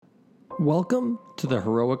Welcome to the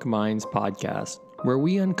Heroic Minds podcast, where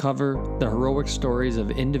we uncover the heroic stories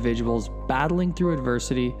of individuals battling through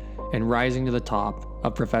adversity and rising to the top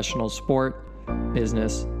of professional sport,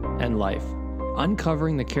 business, and life.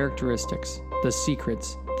 Uncovering the characteristics, the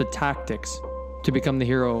secrets, the tactics to become the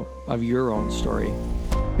hero of your own story,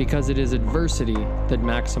 because it is adversity that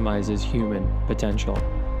maximizes human potential.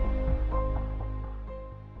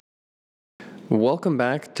 Welcome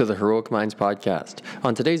back to the Heroic Minds podcast.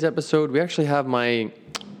 On today's episode, we actually have my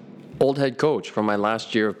old head coach from my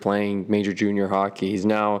last year of playing major junior hockey. He's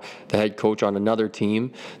now the head coach on another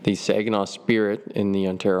team, the Saginaw Spirit in the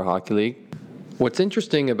Ontario Hockey League. What's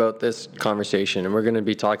interesting about this conversation, and we're going to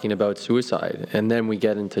be talking about suicide, and then we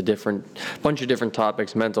get into bunch of different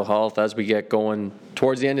topics, mental health. As we get going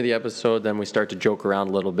towards the end of the episode, then we start to joke around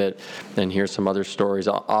a little bit and hear some other stories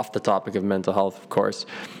off the topic of mental health, of course.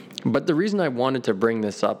 But the reason I wanted to bring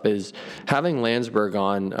this up is having Landsberg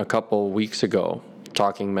on a couple weeks ago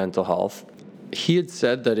talking mental health. He had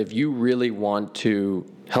said that if you really want to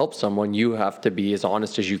help someone, you have to be as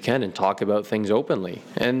honest as you can and talk about things openly.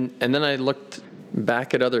 And then I looked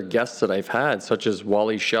back at other guests that I've had, such as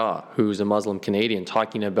Wally Shaw, who's a Muslim Canadian,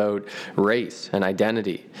 talking about race and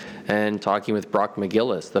identity, and talking with Brock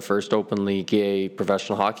McGillis, the first openly gay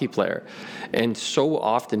professional hockey player. And so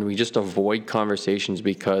often we just avoid conversations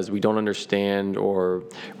because we don't understand, or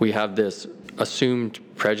we have this assumed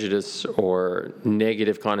prejudice or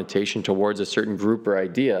negative connotation towards a certain group or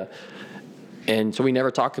idea. And so we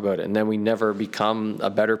never talk about it, and then we never become a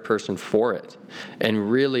better person for it.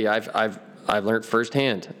 And really, I've learned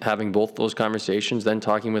firsthand, having both those conversations, then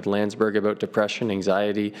talking with Landsberg about depression,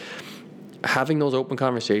 anxiety, having those open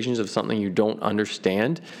conversations of something you don't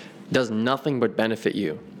understand does nothing but benefit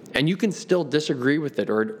you. And you can still disagree with it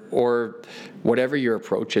or whatever your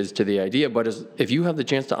approach is to the idea, but if you have the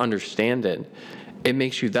chance to understand it, it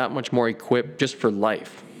makes you that much more equipped just for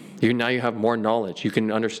life. Now you have more knowledge. You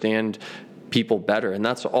can understand people better, and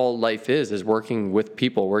that's all life is working with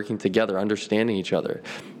people, working together, understanding each other.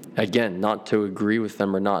 Again, not to agree with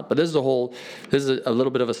them or not, but this is a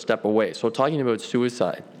little bit of a step away. So talking about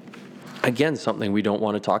suicide, again, something we don't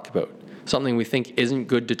want to talk about, something we think isn't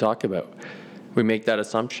good to talk about. We make that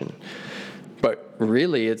assumption. But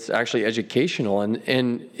really, it's actually educational,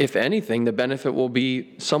 and if anything, the benefit will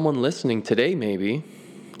be someone listening today maybe,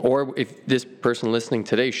 or if this person listening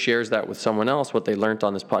today shares that with someone else, what they learned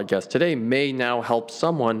on this podcast today may now help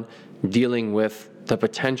someone dealing with the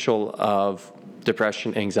potential of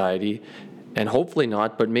depression, anxiety, and hopefully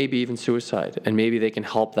not, but maybe even suicide, and maybe they can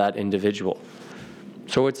help that individual.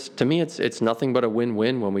 So to me, it's nothing but a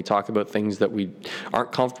win-win when we talk about things that we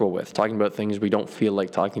aren't comfortable with, talking about things we don't feel like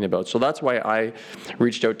talking about. So that's why I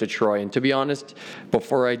reached out to Troy. And to be honest,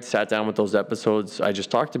 before I sat down with those episodes I just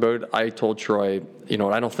talked about, I told Troy,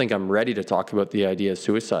 I don't think I'm ready to talk about the idea of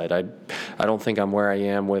suicide. I don't think I'm where I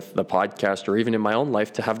am with the podcast or even in my own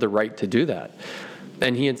life to have the right to do that.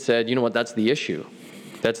 And he had said, you know what, that's the issue.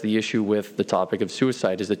 That's the issue with the topic of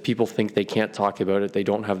suicide, is that people think they can't talk about it. They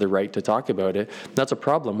don't have the right to talk about it. That's a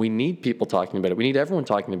problem. We need people talking about it. We need everyone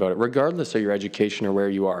talking about it, regardless of your education or where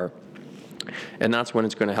you are. And that's when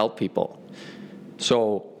it's going to help people.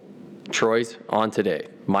 So Troy's on today,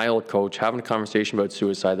 my old coach, having a conversation about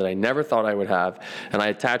suicide that I never thought I would have. And I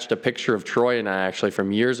attached a picture of Troy and I actually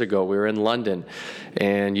from years ago. We were in London,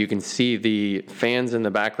 and you can see the fans in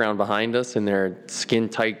the background behind us in their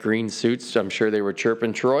skin-tight green suits. I'm sure they were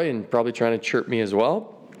chirping Troy and probably trying to chirp me as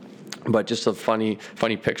well. But just a funny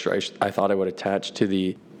picture I thought I would attach to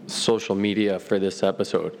the social media for this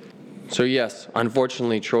episode. So yes,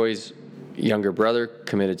 unfortunately, Troy's younger brother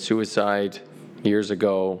committed suicide years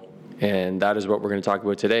ago. And that is what we're going to talk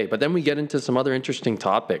about today. But then we get into some other interesting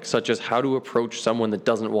topics, such as how to approach someone that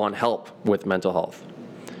doesn't want help with mental health,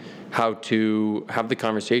 how to have the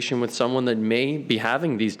conversation with someone that may be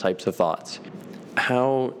having these types of thoughts,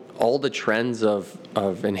 how all the trends of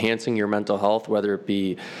enhancing your mental health, whether it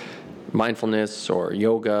be mindfulness or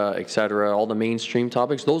yoga, etc., all the mainstream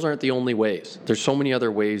topics, those aren't the only ways. There's so many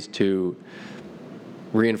other ways to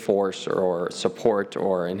reinforce or support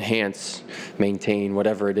or enhance, maintain,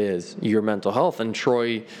 whatever it is, your mental health. And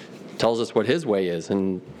Troy tells us what his way is,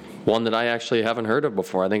 and one that I actually haven't heard of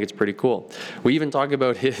before. I think it's pretty cool. We even talk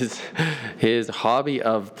about his hobby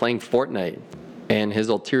of playing Fortnite and his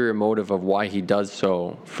ulterior motive of why he does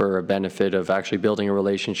so for a benefit of actually building a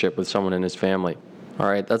relationship with someone in his family. All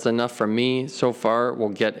right, that's enough from me so far. We'll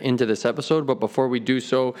get into this episode, but before we do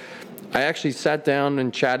so, I actually sat down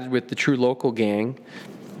and chatted with the True Local gang,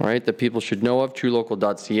 all right, that people should know of,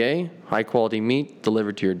 truelocal.ca, high-quality meat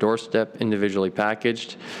delivered to your doorstep, individually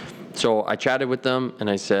packaged. So I chatted with them and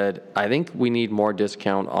I said, I think we need more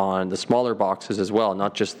discount on the smaller boxes as well,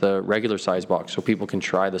 not just the regular size box, so people can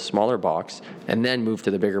try the smaller box and then move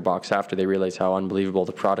to the bigger box after they realize how unbelievable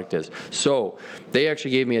the product is. So they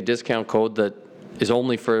actually gave me a discount code that is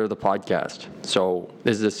only for the podcast. So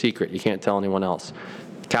this is a secret. You can't tell anyone else.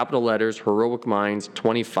 Capital letters, Heroic Minds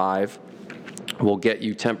 25 will get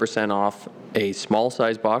you 10% off a small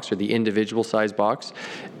size box or the individual size box,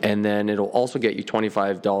 and then it'll also get you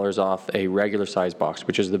 $25 off a regular size box,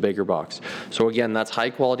 which is the bigger box. So again, that's high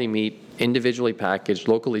quality meat, individually packaged,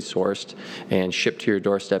 locally sourced, and shipped to your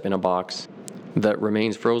doorstep in a box that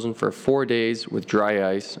remains frozen for 4 days with dry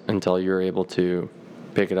ice until you're able to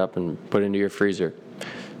pick it up and put it into your freezer.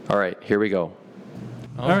 All right, here we go.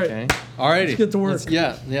 Okay. All righty. Let's get to work.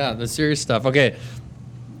 Yeah, the serious stuff. Okay.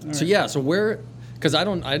 All so right. yeah, so where? Because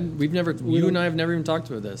you and I have never even talked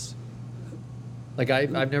about this. Like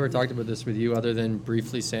I've never talked about this with you, other than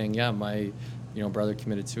briefly saying, yeah, my, brother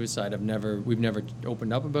committed suicide. We've never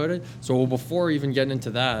opened up about it. So before even getting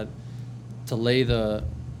into that, to lay the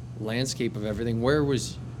landscape of everything, where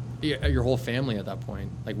was your whole family at that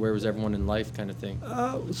point? Like, where was everyone in life, kind of thing?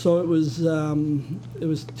 So it was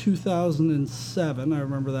 2007. I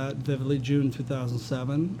remember that vividly, June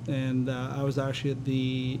 2007, and I was actually at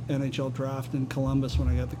the NHL draft in Columbus when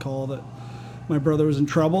I got the call that my brother was in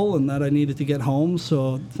trouble and that I needed to get home.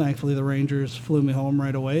 So thankfully the Rangers flew me home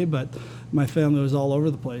right away, but my family was all over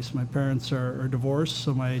the place. My parents are divorced,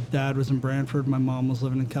 so my dad was in Brantford, my mom was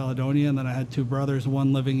living in Caledonia, and then I had two brothers,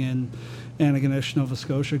 one living in Antigonish, Nova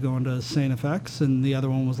Scotia, going to St. FX, and the other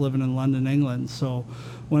one was living in London, England. So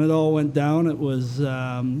when it all went down, it was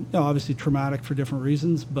obviously traumatic for different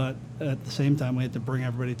reasons, but at the same time we had to bring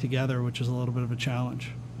everybody together, which is a little bit of a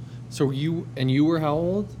challenge. So you were how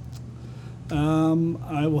old?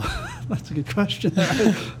 That's a good question. I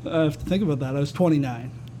have to think about that. I was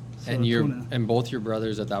 29. So And both your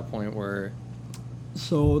brothers at that point were?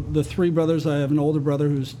 So the three brothers, I have an older brother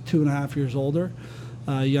who's 2.5 years older,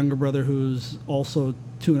 a younger brother who's also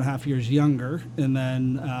 2.5 years younger, and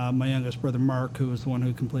then my youngest brother Mark, who was the one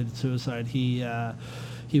who completed suicide. He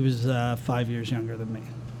was 5 years younger than me.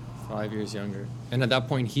 5 years younger. And at that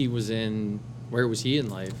point, where was he in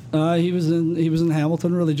life? He was in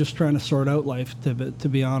Hamilton, really just trying to sort out life. To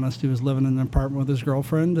be honest, he was living in an apartment with his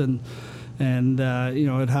girlfriend, and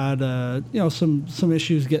had some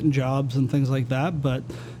issues getting jobs and things like that, but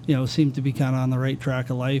seemed to be kind of on the right track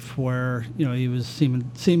of life where he was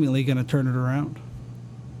seemingly going to turn it around.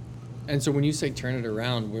 And so when you say turn it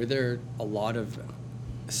around, were there a lot of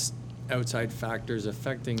outside factors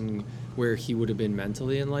affecting where he would have been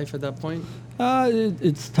mentally in life at that point?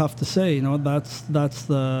 It's tough to say. That's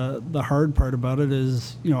the hard part about it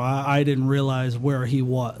is, I didn't realize where he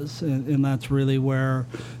was, and that's really where,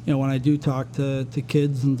 when I do talk to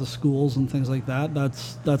kids and to schools and things like that,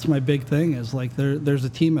 that's my big thing is like there's a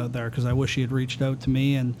team out there, because I wish he had reached out to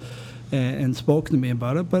me and spoken to me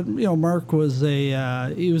about it. But Mark was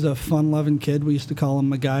he was a fun-loving kid. We used to call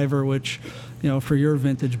him MacGyver, which for your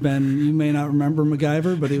vintage, Ben, you may not remember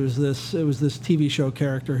MacGyver, but it was this TV show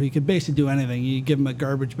character. He could basically do anything. You give him a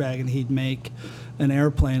garbage bag and he'd make an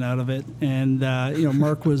airplane out of it. And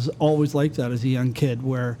Mark was always like that as a young kid,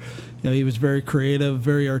 where he was very creative,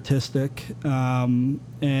 very artistic, and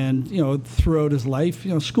throughout his life,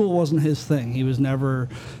 school wasn't his thing. He was never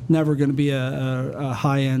going to be a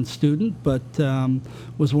high-end student, but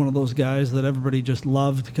was one of those guys that everybody just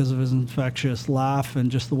loved because of his infectious laugh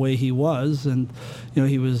and just the way he was. And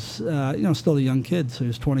he was still a young kid, so he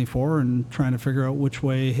was 24 and trying to figure out which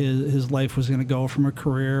way his life was going to go from a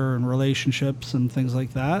career and relationships and things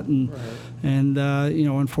like that. And right. and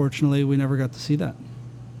unfortunately, we never got to see that.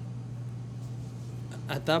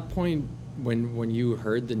 At that point, when you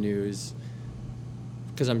heard the news,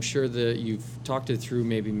 because I'm sure that you've talked it through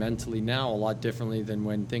maybe mentally now a lot differently than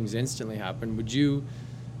when things instantly happened, do you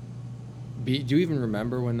even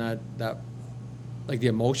remember when that like the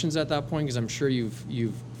emotions at that point? Because I'm sure you've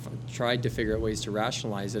tried to figure out ways to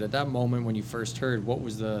rationalize it. At that moment when you first heard, what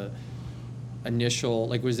was the initial,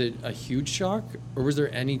 like, was it a huge shock, or was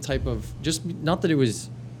there any type of, just not that it was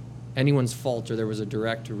anyone's fault or there was a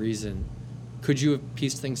direct reason? Could you have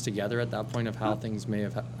pieced things together at that point of how things may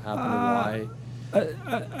have happened or why?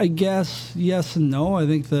 I guess yes and no. I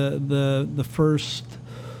think the first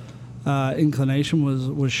inclination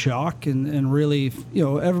was shock, and really,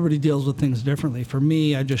 everybody deals with things differently. For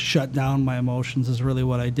me, I just shut down my emotions is really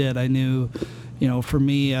what I did. I knew, for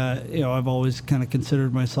me, I've always kind of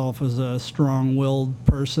considered myself as a strong-willed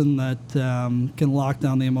person that can lock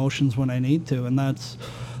down the emotions when I need to, and that's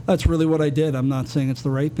that's really what I did. I'm not saying it's the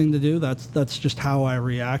right thing to do. That's just how I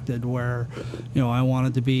reacted, where, I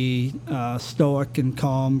wanted to be stoic and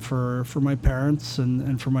calm for my parents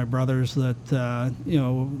and for my brothers that,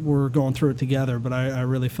 were going through it together. But I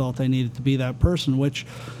really felt I needed to be that person, which,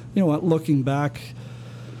 looking back,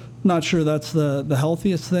 not sure that's the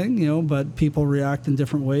healthiest thing, but people react in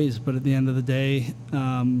different ways. But at the end of the day,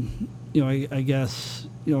 I guess,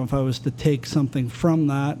 if I was to take something from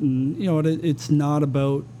that, and, it's not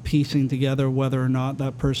about piecing together whether or not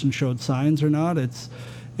that person showed signs or not.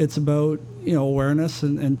 It's about, awareness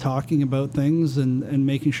and talking about things and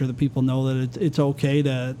making sure that people know that it's okay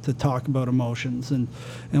to talk about emotions. And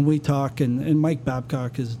we talk, and Mike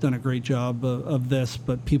Babcock has done a great job of this,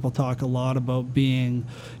 but people talk a lot about being,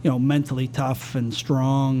 mentally tough and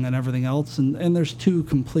strong and everything else. And there's two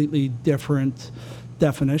completely different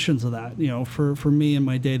definitions of that. For me in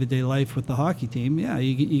my day-to-day life with the hockey team,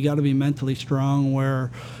 you got to be mentally strong, where,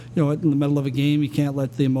 in the middle of a game, you can't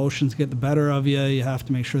let the emotions get the better of you. You have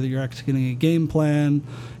to make sure that you're executing a game plan,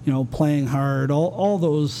 playing hard, all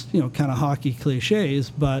those, kind of hockey cliches.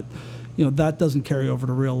 But, that doesn't carry over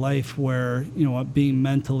to real life, where, being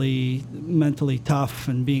mentally tough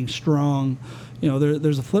and being strong,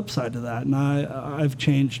 there's a flip side to that. And I've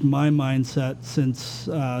changed my mindset since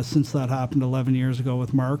that happened 11 years ago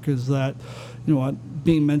with Mark, is that,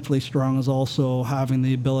 being mentally strong is also having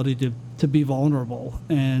the ability to be vulnerable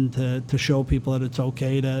and to show people that it's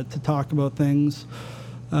okay to talk about things,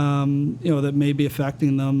 that may be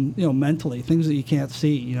affecting them, mentally, things that you can't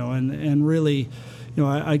see, and really,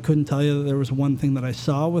 I couldn't tell you that there was one thing that I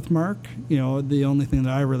saw with Mark. The only thing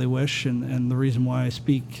that I really wish, and the reason why I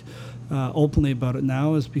speak openly about it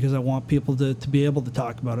now, is because I want people to be able to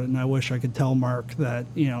talk about it. And I wish I could tell Mark that,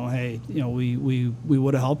 hey, we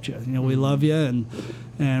would have helped you. We love you,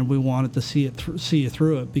 and we wanted to see you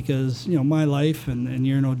through it, because, my life, and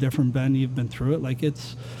you're no different, Ben, you've been through it. Like,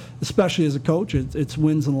 it's, especially as a coach, it's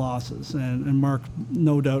wins and losses. And Mark,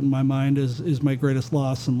 no doubt in my mind, is my greatest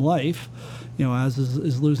loss in life, as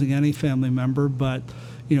is losing any family member. But,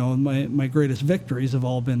 my greatest victories have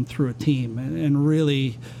all been through a team. And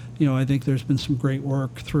really, I think there's been some great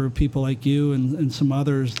work through people like you and some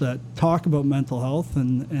others that talk about mental health,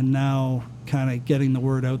 and now kind of getting the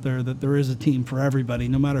word out there that there is a team for everybody,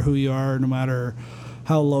 no matter who you are, no matter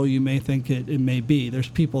how low you may think it may be. There's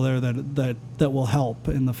people there that will help,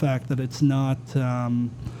 and the fact that it's not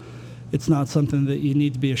something that you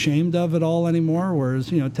need to be ashamed of at all anymore, whereas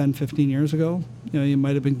 10, 15 years ago, you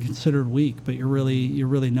might have been considered weak, but you're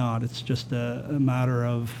really not. It's just a matter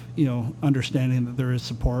of understanding that there is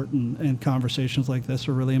support, and conversations like this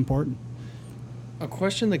are really important. A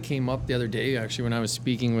question that came up the other day, actually, when I was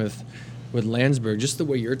speaking with Landsberg, just the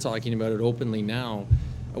way you're talking about it openly now,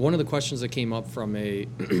 one of the questions that came up from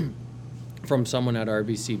from someone at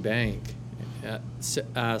RBC Bank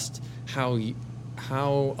asked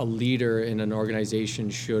how a leader in an organization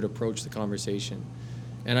should approach the conversation.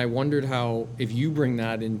 And I wondered how, if you bring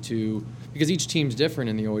that into, because each team's different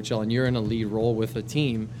in the OHL and you're in a lead role with a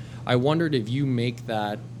team, I wondered if you make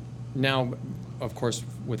that, now, of course,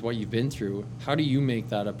 with what you've been through, how do you make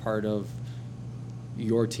that a part of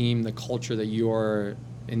your team, the culture that you're,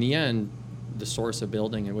 in the end, the source of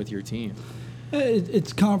building it with your team?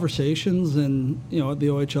 It's conversations, and the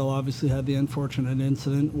OHL obviously had the unfortunate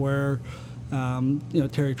incident where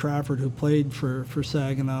Terry Trafford, who played for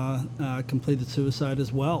Saginaw, completed suicide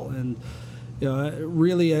as well. And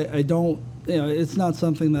really, I don't. It's not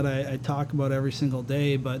something that I talk about every single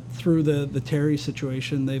day. But through the Terry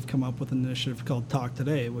situation, they've come up with an initiative called Talk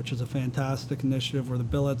Today, which is a fantastic initiative where the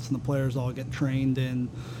billets and the players all get trained in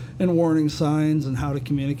warning signs and how to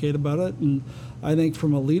communicate about it. And I think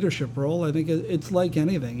from a leadership role, I think it's like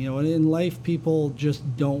anything. In life, people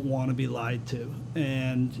just don't want to be lied to.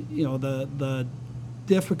 And the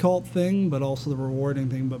difficult thing, but also the rewarding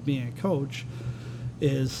thing about being a coach,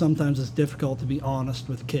 is sometimes it's difficult to be honest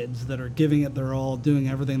with kids that are giving it their all, doing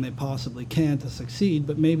everything they possibly can to succeed,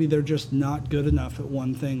 but maybe they're just not good enough at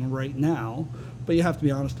one thing right now. But you have to be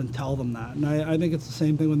honest and tell them that. And I think it's the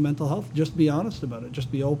same thing with mental health. Just be honest about it.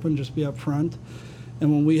 Just be open. Just be upfront.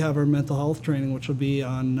 And when we have our mental health training, which will be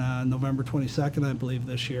on November 22nd, I believe,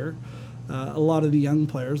 this year, a lot of the young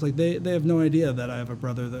players, like they have no idea that I have a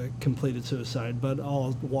brother that completed suicide, but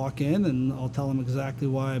I'll walk in and I'll tell them exactly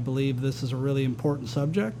why I believe this is a really important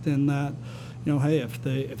subject, and that, hey, if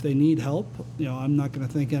they need help, I'm not going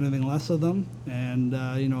to think anything less of them, and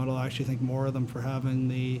I'll actually think more of them for having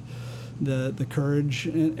the courage,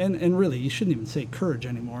 and really, you shouldn't even say courage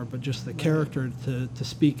anymore, but just the character to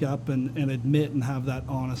speak up and admit and have that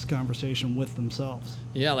honest conversation with themselves.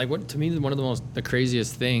 Yeah, like what to me, one of the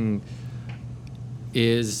craziest thing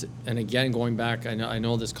is, and again, going back, I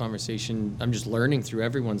know this conversation, I'm just learning through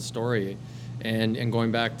everyone's story, and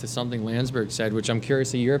going back to something Landsberg said, which I'm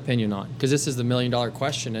curious of your opinion on, because this is the $1 million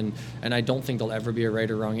question, and I don't think there'll ever be a right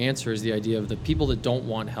or wrong answer, is the idea of the people that don't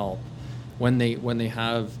want help when they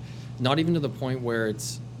have, not even to the point where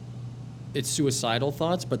it's suicidal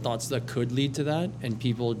thoughts, but thoughts that could lead to that, and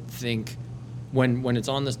people think when it's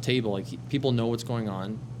on this table, like people know what's going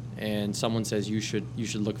on, and someone says you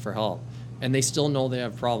should look for help, and they still know they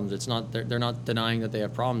have problems. It's not they're not denying that they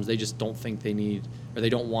have problems. They just don't think they need, or they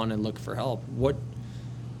don't want to look for help. What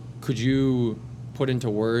could you put into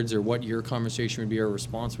words, or what your conversation would be or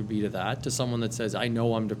response would be to that, to someone that says, I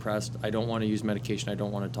know I'm depressed, I don't want to use medication, I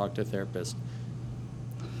don't want to talk to a therapist?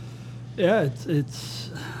 Yeah,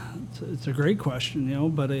 it's a great question,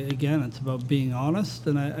 but again, it's about being honest.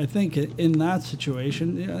 And I think in that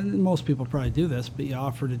situation, and most people probably do this, but you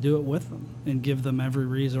offer to do it with them and give them every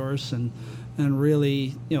resource, and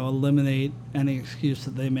really, eliminate any excuse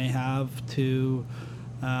that they may have to,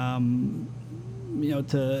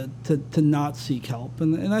 to not seek help.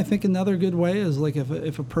 And I think another good way is, like,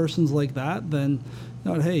 if a person's like that, then,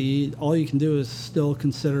 hey, all you can do is still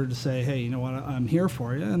consider to say, hey, you know what, I'm here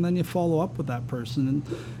for you, and then you follow up with that person. And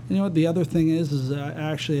you know what, the other thing is I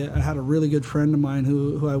had a really good friend of mine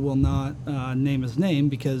who I will not name his name,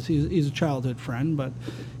 because he's a childhood friend, but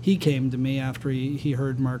he came to me after he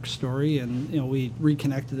heard Mark's story, and we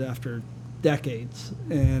reconnected after decades,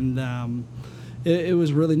 and it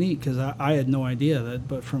was really neat, because I had no idea that,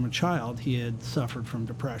 but from a child, he had suffered from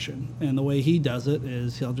depression. And the way he does it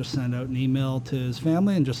is he'll just send out an email to his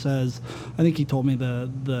family and just says, I think he told me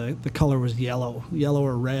the color was yellow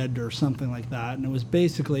or red or something like that. And it was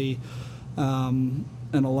basically an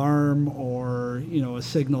alarm, or, a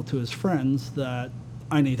signal to his friends that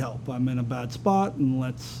I need help. I'm in a bad spot, and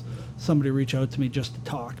let's somebody reach out to me just to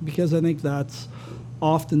talk. Because I think that's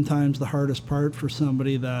oftentimes the hardest part for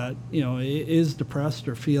somebody that is depressed,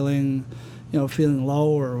 or feeling low,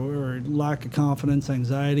 or lack of confidence,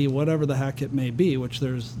 anxiety, whatever the heck it may be, which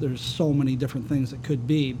there's so many different things it could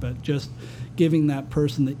be, but just giving that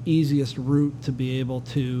person the easiest route to be able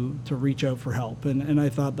to reach out for help. And I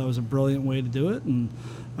thought that was a brilliant way to do it, and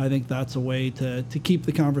I think that's a way to keep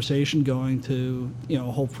the conversation going, to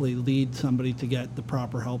hopefully lead somebody to get the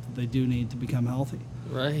proper help that they do need to become healthy.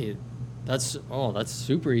 Right. That's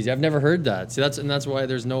super easy. I've never heard that. See, that's why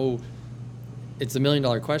there's no. It's the $1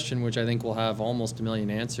 million question, which I think will have almost 1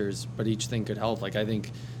 million answers, but each thing could help. Like, I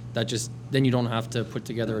think that just, then you don't have to put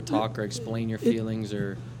together a talk or explain your feelings,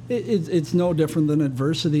 or. It's no different than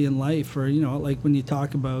adversity in life, or like when you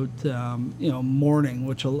talk about mourning,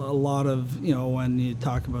 which a lot of when you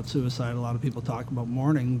talk about suicide, a lot of people talk about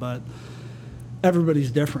mourning, but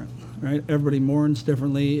everybody's different. Right? Everybody mourns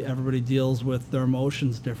differently. Everybody deals with their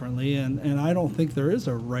emotions differently. And I don't think there is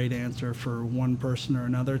a right answer for one person or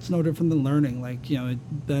another. It's no different than learning. Like,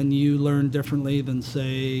 then you learn differently than,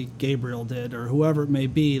 say, Gabriel did, or whoever it may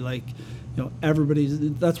be. Like,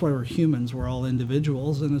 that's why we're humans. We're all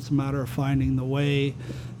individuals. And it's a matter of finding the way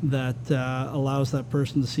that allows that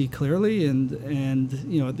person to see clearly, and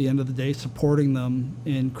at the end of the day, supporting them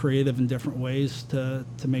in creative and different ways to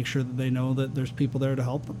make sure that they know that there's people there to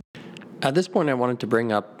help them. At this point, I wanted to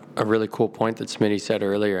bring up a really cool point that Smitty said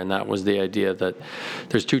earlier, and that was the idea that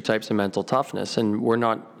there's two types of mental toughness, and we're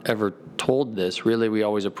not ever told this. Really, we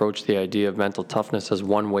always approach the idea of mental toughness as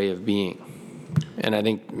one way of being. And I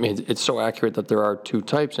think it's so accurate that there are two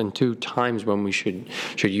types, and two times when we should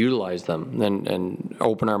utilize them and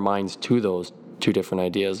open our minds to those two different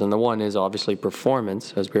ideas. And the one is obviously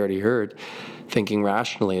performance, as we already heard, thinking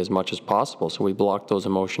rationally as much as possible. So we block those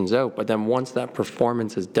emotions out. But then once that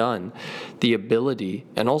performance is done, the ability,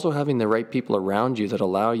 and also having the right people around you that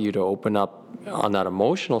allow you to open up on that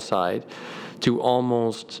emotional side, to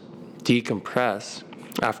almost decompress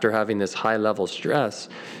after having this high level stress,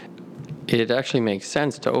 it actually makes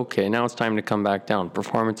sense to, okay, now it's time to come back down.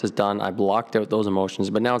 Performance is done. I blocked out those emotions,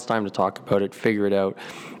 but now it's time to talk about it, figure it out,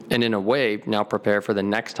 and in a way, now prepare for the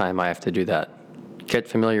next time I have to do that. Get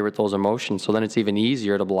familiar with those emotions, so then it's even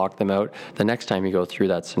easier to block them out the next time you go through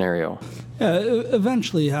that scenario. Yeah,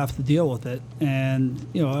 eventually you have to deal with it, and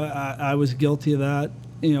I was guilty of that.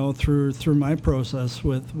 Through my process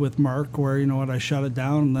with Mark, where I shut it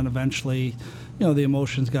down, and then eventually, the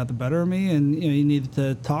emotions got the better of me, and you needed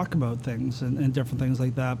to talk about things and different things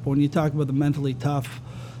like that. But when you talk about the mentally tough,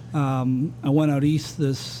 I went out east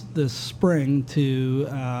this spring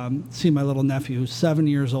to see my little nephew, who's 7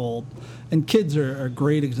 years old. And kids are a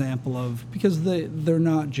great example of, because they're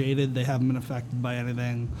not jaded, they haven't been affected by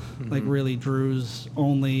anything. Mm-hmm. Like, really, Drew's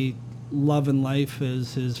only love in life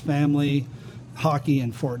is his family, hockey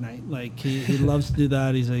and Fortnite. Like he loves to do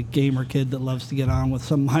that. He's a gamer kid that loves to get on with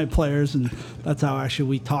some of my players, and that's how actually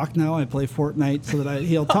we talk now. I play Fortnite so that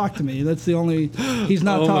he'll talk to me. That's the only, he's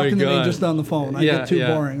not talking to me just on the phone. I get too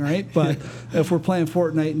boring, right? But if we're playing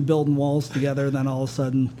Fortnite and building walls together, then all of a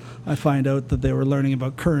sudden I find out that they were learning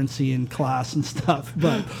about currency in class and stuff.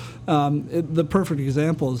 But the perfect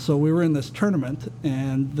example is, so we were in this tournament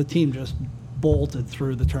and the team just bolted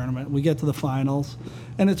through the tournament. We get to the finals,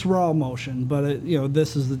 and it's raw emotion, but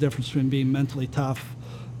this is the difference between being mentally tough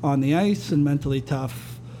on the ice and mentally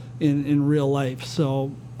tough in real life.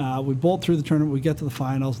 So we bolt through the tournament, we get to the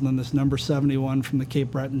finals, and then this number 71 from the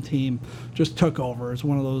Cape Breton team just took over. It's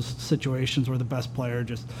one of those situations where the best player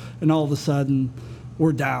and all of a sudden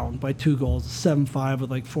we're down by 2 goals, 7-5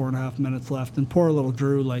 with like 4.5 minutes left, and poor little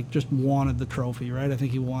Drew just wanted the trophy, right? I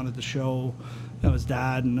think he wanted to show his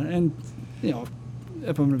dad, and if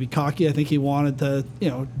I'm going to be cocky, I think he wanted to,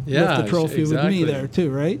 lift the trophy with me there too,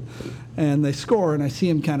 right? And they score, and I see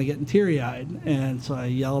him kind of getting teary-eyed. And so I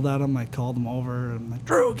yelled at him. I called him over, and I'm like,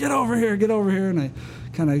 Drew, get over here. And I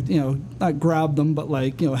kind of, not grabbed him, but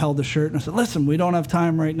held his shirt. And I said, listen, we don't have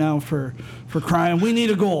time right now for crying. We need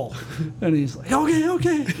a goal. And he's like,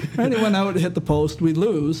 okay. And he went out and hit the post. We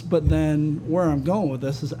lose. But then where I'm going with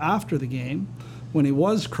this is after the game, when he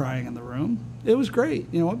was crying in the room, it was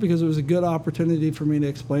great, because it was a good opportunity for me to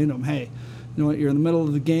explain to him, hey, you're in the middle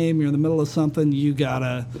of the game, you're in the middle of something, you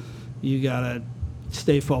gotta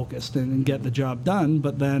stay focused and get the job done.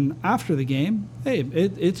 But then after the game, hey,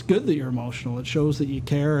 it's good that you're emotional. It shows that you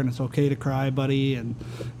care, and it's okay to cry, buddy. And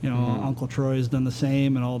Uncle Troy has done the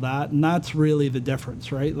same and all that. And that's really the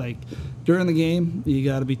difference, right? Like during the game, you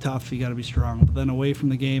got to be tough, you got to be strong. But then away from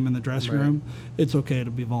the game in the dressing room, it's okay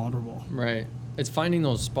to be vulnerable. Right. It's finding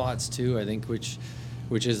those spots too, I think, which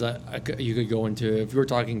is you could go into, if you're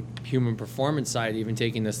talking human performance side, even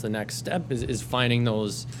taking this the next step is finding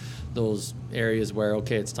those areas where,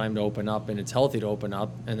 okay, it's time to open up, and it's healthy to open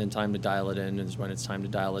up, and then time to dial it in is when it's time to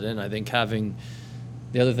dial it in. I think having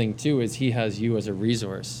the other thing too is he has you as a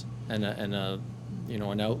resource and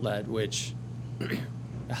an outlet, which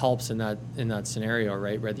helps in that scenario,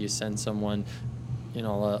 right? Whether you send someone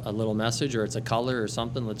a little message, or it's a color or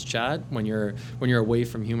something, let's chat when you're away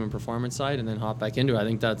from human performance side, and then hop back into it. I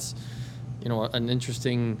think that's an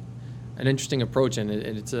interesting approach, and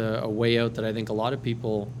it's a way out that I think a lot of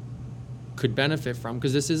people could benefit from,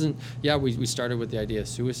 because this isn't, we started with the idea of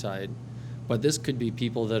suicide, but this could be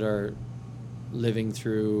people that are living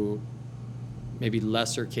through maybe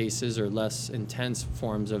lesser cases or less intense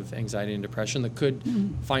forms of anxiety and depression that could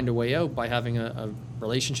find a way out by having a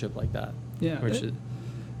relationship like that. Yeah,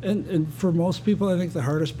 and for most people, I think the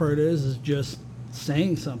hardest part is just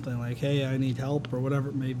saying something like, hey, I need help, or whatever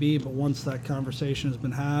it may be. But once that conversation has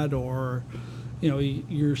been had, or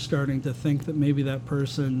you're starting to think that maybe that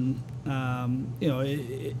person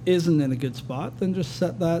isn't in a good spot, then just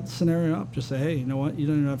set that scenario up. Just say, hey, you know what, you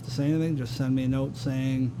don't even have to say anything, just send me a note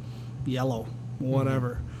saying yellow,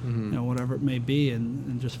 whatever, whatever it may be,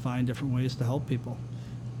 and just find different ways to help people.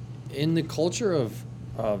 In the culture of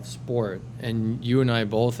sport, and you and I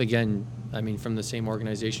both, again, I mean, from the same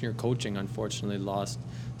organization you're coaching, unfortunately lost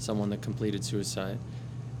someone that completed suicide.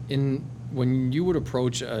 When you would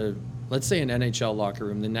approach let's say an NHL locker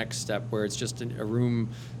room, the next step where it's just a room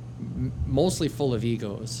mostly full of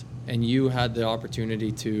egos, and you had the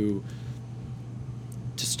opportunity to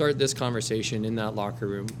start this conversation in that locker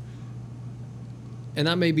room, and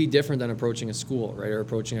that may be different than approaching a school, right, or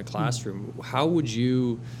approaching a classroom. How would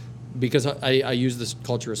you, because I use this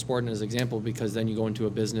culture of sport as an example, because then you go into a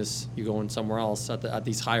business, you go in somewhere else at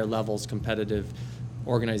these higher levels, competitive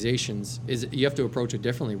organizations, you have to approach it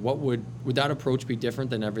differently. What would that approach be different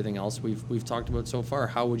than everything else we've talked about so far?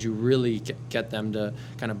 How would you really get them to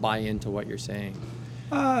kind of buy into what you're saying?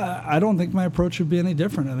 I don't think my approach would be any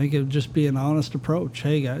different. I think it would just be an honest approach.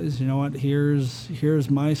 Hey guys, you know what? Here's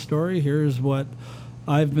my story. Here's what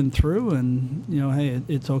I've been through, and hey,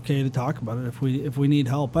 it's okay to talk about it if we need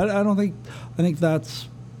help. I think that's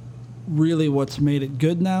really what's made it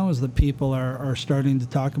good now, is that people are starting to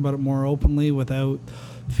talk about it more openly without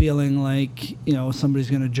feeling like somebody's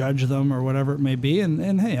going to judge them or whatever it may be.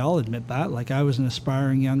 And hey, I'll admit that. Like, I was an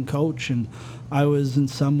aspiring young coach, and I was in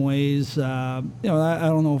some ways, I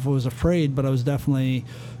don't know if I was afraid, but I was definitely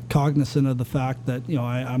cognizant of the fact that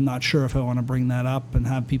I'm not sure if I want to bring that up and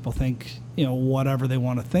have people think whatever they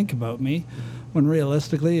want to think about me, when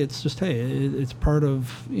realistically it's just, hey, it's part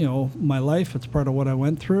of my life, it's part of what I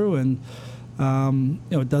went through, and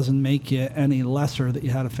it doesn't make you any lesser that you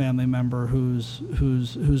had a family member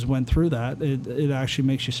who's went through that. It actually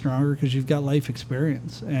makes you stronger, because you've got life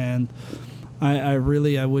experience. And I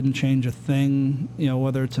really, I wouldn't change a thing,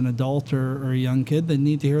 whether it's an adult or a young kid. They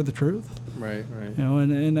need to hear the truth. Right.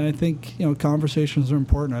 And I think, conversations are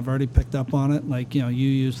important. I've already picked up on it. Like, you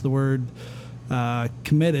used the word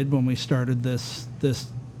committed when we started this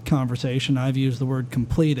conversation. I've used the word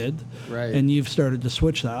completed. Right. And you've started to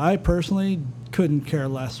switch that. I personally couldn't care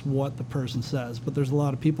less what the person says, but there's a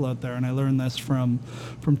lot of people out there, and I learned this from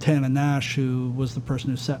Tana Nash, who was the person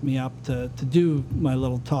who set me up to do my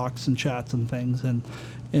little talks and chats and things, and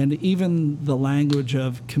even the language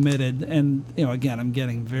of committed, and again, I'm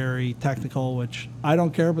getting very technical, which I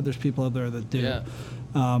don't care, but there's people out there that do.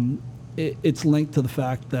 Yeah. It's linked to the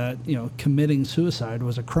fact that committing suicide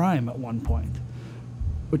was a crime at one point,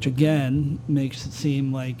 which again makes it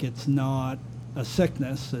seem like it's not a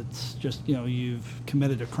sickness. It's just you've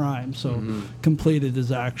committed a crime. So completed is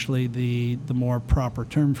actually the more proper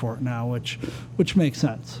term for it now, which makes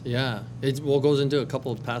sense. Yeah, it goes into a couple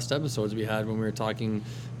of past episodes we had when we were talking.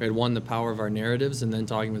 We had one, the power of our narratives, and then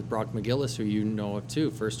talking with Brock McGillis, who you know of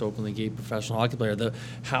too, first openly gay professional hockey player.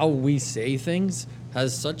 How we say things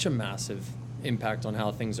has such a massive impact on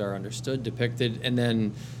how things are understood, depicted, and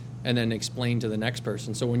then explain to the next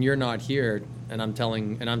person. So when you're not here and I'm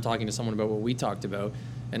talking to someone about what we talked about,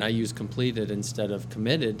 and I use completed instead of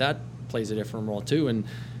committed, that plays a different role too. And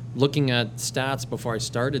looking at stats before I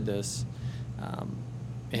started this,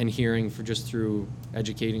 and hearing through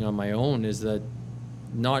educating on my own, is that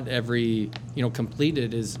not every,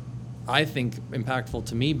 completed is, I think, impactful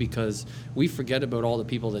to me, because we forget about all the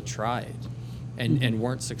people that tried and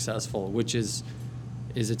weren't successful, which is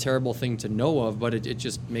a terrible thing to know of, but it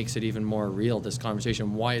just makes it even more real, this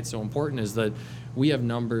conversation. Why it's so important is that we have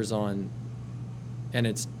numbers on, and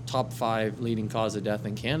it's top 5 leading cause of death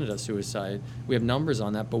in Canada, suicide. We have numbers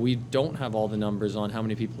on that, but we don't have all the numbers on how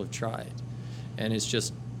many people have tried. And it's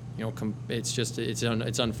just,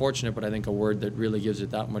 it's unfortunate, but I think a word that really gives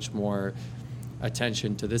it that much more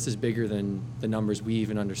attention to, this is bigger than the numbers we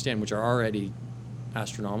even understand, which are already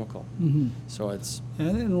astronomical. So it's,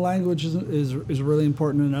 and language is really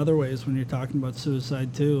important in other ways when you're talking about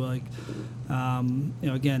suicide too. Like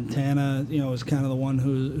again, Tana is kind of the one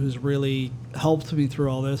who's really helped me through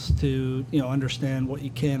all this to understand what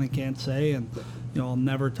you can and can't say, and I'll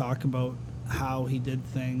never talk about how he did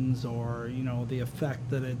things or the effect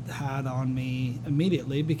that it had on me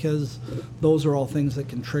immediately, because those are all things that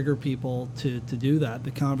can trigger people to do that.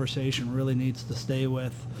 The conversation really needs to stay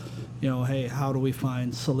with hey, how do we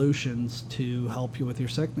find solutions to help you with your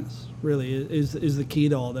sickness? Really is the key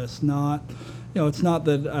to all this. Not it's not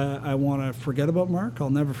that I want to forget about Mark. I'll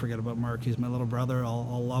never forget about Mark. He's my little brother.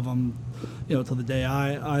 I'll love him till the day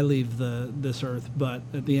I leave this earth. But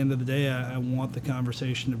at the end of the day, I want the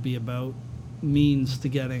conversation to be about means to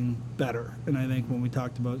getting better. And I think when we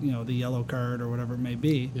talked about the yellow card or whatever it may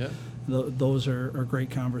be, those are great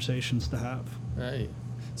conversations to have. Right.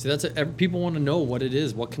 See, people want to know what it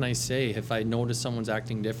is. What can I say if I notice someone's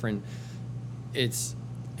acting different? And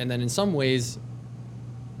then in some ways,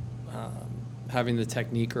 having the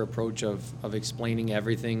technique or approach of explaining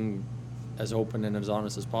everything as open and as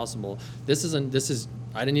honest as possible. I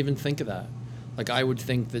didn't even think of that. Like, I would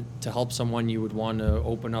think that to help someone, you would want to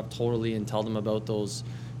open up totally and tell them about those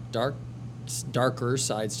darker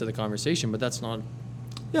sides to the conversation, but that's not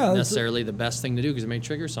necessarily the best thing to do, because it may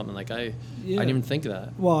trigger something. Like, I didn't even think of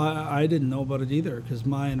that. Well, I didn't know about it either, because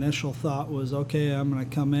my initial thought was, okay, I'm going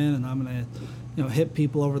to come in and I'm going to hit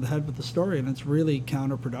people over the head with the story, and it's really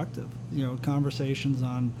counterproductive. Conversations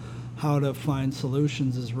on how to find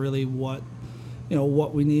solutions is really what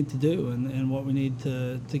we need to do and what we need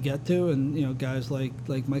to get to. And guys like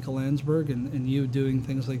Michael Landsberg and you doing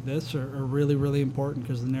things like this are really, really important,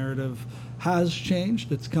 because the narrative has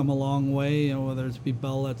changed. It's come a long way, whether it's be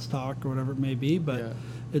Bell Let's Talk or whatever it may be, but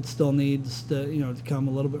it still needs to come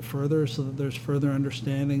a little bit further, so that there's further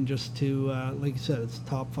understanding. Just to like you said, it's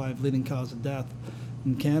top 5 leading cause of death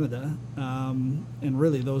in Canada, and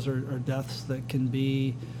really those are deaths that can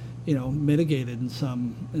be mitigated in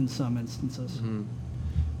some instances.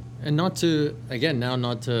 And not to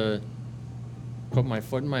put my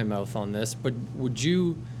foot in my mouth on this, but would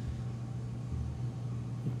you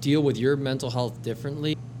deal with your mental health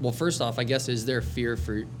differently? Well, first off, I guess, is there fear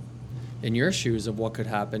in your shoes of what could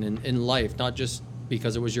happen in life, not just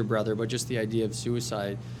because it was your brother, but just the idea of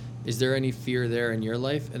suicide? Is there any fear there in your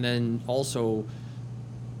life? And then also,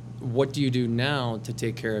 what do you do now to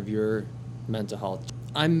take care of your mental health?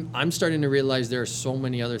 I'm starting to realize there are so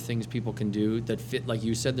many other things people can do that fit. Like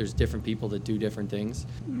you said, there's different people that do different things.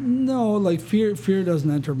 No, like fear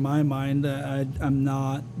doesn't enter my mind. I'm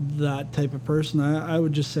not that type of person. I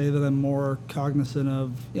would just say that I'm more cognizant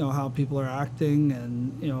of, how people are acting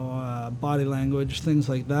and, body language, things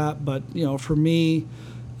like that. But, for me,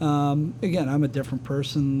 again, I'm a different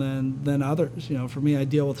person than others. For me, I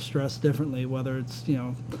deal with stress differently, whether it's,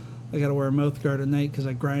 I got to wear a mouth guard at night because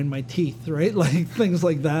I grind my teeth, right? Like things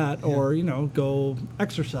like that, yeah. Or, go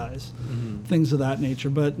exercise, things of that nature.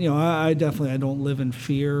 But, I definitely, I don't live in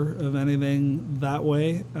fear of anything that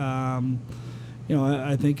way.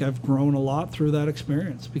 I think I've grown a lot through that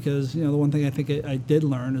experience because, the one thing I think I did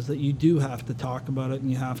learn is that you do have to talk about it and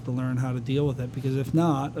you have to learn how to deal with it, because if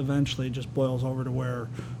not, eventually it just boils over to where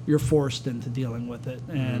you're forced into dealing with it.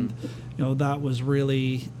 And, that was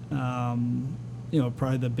really,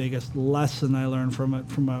 probably the biggest lesson I learned from it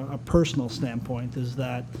from a personal standpoint is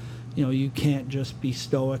that, you can't just be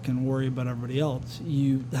stoic and worry about everybody else.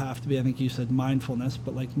 You have to be, I think you said mindfulness,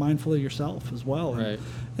 but like mindful of yourself as well. Right.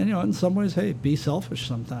 And in some ways, hey, be selfish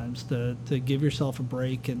sometimes to give yourself a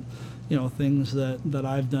break. And, things that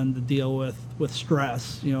I've done to deal with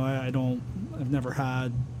stress, I've never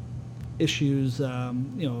had issues,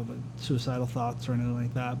 suicidal thoughts or anything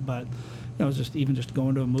like that. But, just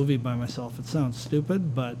going to a movie by myself. It sounds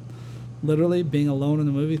stupid, but literally being alone in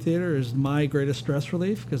the movie theater is my greatest stress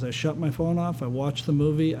relief because I shut my phone off. I watch the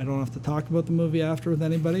movie. I don't have to talk about the movie after with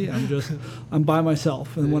anybody. I'm by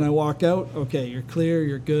myself. And when I walk out, okay, you're clear,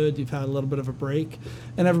 you're good, you've had a little bit of a break.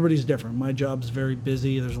 And everybody's different. My job's very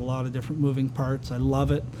busy. There's a lot of different moving parts. I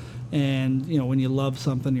love it. And, when you love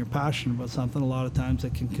something, you're passionate about something, a lot of times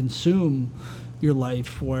it can consume your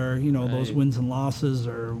life where, right. Those wins and losses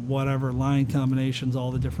or whatever, line combinations,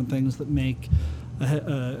 all the different things that make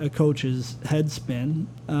a coach's head spin.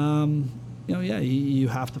 You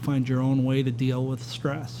have to find your own way to deal with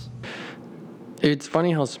stress. It's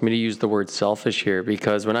funny how Smitty used the word selfish here,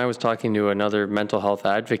 because when I was talking to another mental health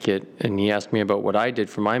advocate and he asked me about what I did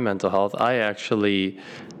for my mental health, I actually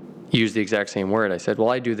used the exact same word. I said, well,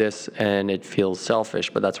 I do this and it feels selfish,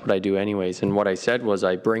 but that's what I do anyways. And what I said was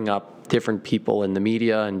I bring up different people in the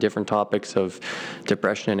media and different topics of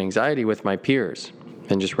depression and anxiety with my peers,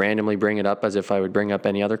 and just randomly bring it up as if I would bring up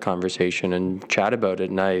any other conversation and chat about it.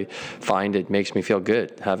 And I find it makes me feel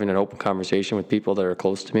good having an open conversation with people that are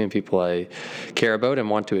close to me and people I care about and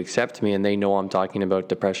want to accept me, and they know I'm talking about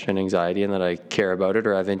depression and anxiety and that I care about it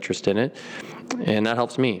or have interest in it, and that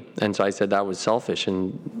helps me. And so I said that was selfish,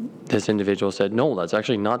 and this individual said, no, that's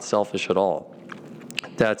actually not selfish at all.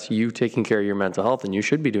 That's you taking care of your mental health, and you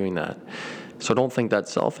should be doing that. So don't think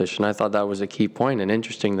that's selfish. And I thought that was a key point, and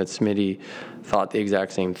interesting that Smitty thought the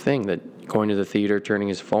exact same thing, that going to the theater, turning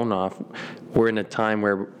his phone off, we're in a time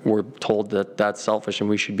where we're told that that's selfish and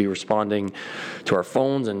we should be responding to our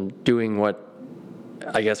phones and doing what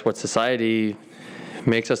society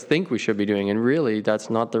makes us think we should be doing. And really,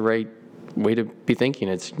 that's not the right way to be thinking.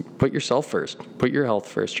 It's put yourself first, put your health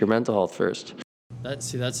first, your mental health first.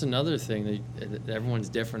 That's another thing that everyone's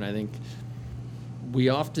different. I think we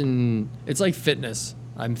often, it's like fitness.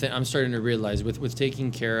 I'm starting to realize with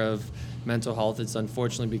taking care of mental health, it's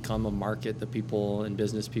unfortunately become a market that people and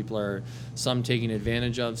business people are, some taking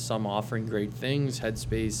advantage of, some offering great things.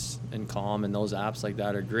 Headspace and Calm and those apps like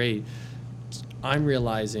that are great. I'm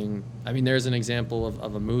realizing, there's an example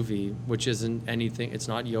of a movie, which isn't anything, it's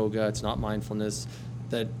not yoga, it's not mindfulness,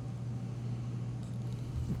 that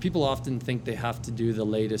people often think they have to do the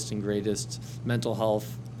latest and greatest mental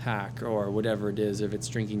health hack or whatever it is, if it's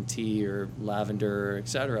drinking tea or lavender,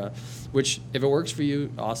 etc., which if it works for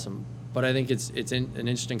you, awesome. But I think it's an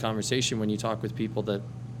interesting conversation when you talk with people that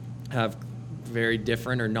have very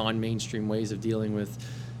different or non-mainstream ways of dealing with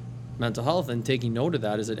mental health, and taking note of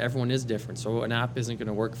that is that everyone is different. So an app isn't going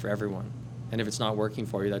to work for everyone. And if it's not working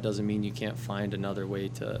for you, that doesn't mean you can't find another way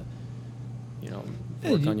to,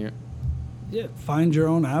 work on your... Yeah, find your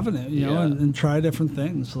own avenue, and try different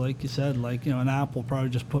things. Like you said, an app will probably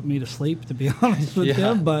just put me to sleep, to be honest with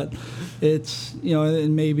you. But it's,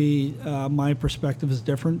 and maybe my perspective is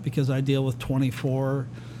different because I deal with 24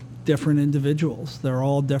 different individuals. They're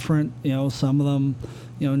all different. Some of them,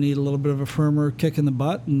 need a little bit of a firmer kick in the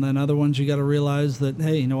butt, and then other ones you got to realize that,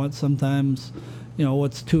 hey, you know what? Sometimes,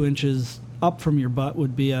 what's 2 inches up from your butt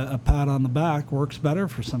would be a pat on the back works better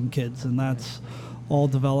for some kids, and that's all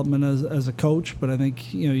development as a coach. But I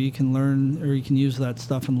think you can learn, or you can use that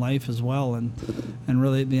stuff in life as well, and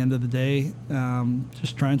really at the end of the day,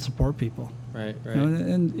 just try and support people. Right.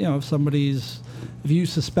 And if you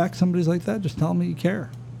suspect somebody's like that, just tell them that you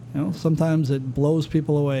care. Sometimes it blows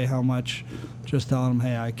people away how much just telling them,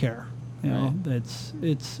 hey, I care. You know,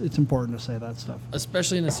 it's important to say that stuff.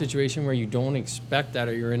 Especially in a situation where you don't expect that,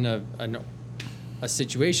 or you're in a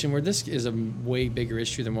situation where this is a way bigger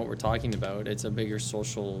issue than what we're talking about. It's a bigger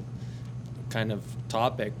social kind of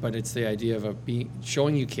topic, but it's the idea of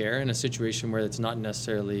showing you care in a situation where it's not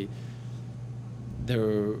necessarily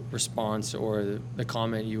the response or the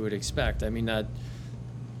comment you would expect. I mean, that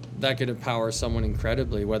could empower someone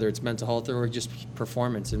incredibly, whether it's mental health or just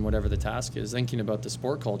performance in whatever the task is. Thinking about the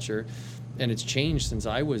sport culture, and it's changed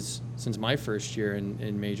since my first year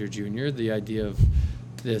in major junior, the idea of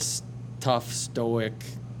this tough, stoic,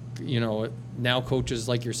 now coaches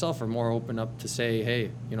like yourself are more open up to say,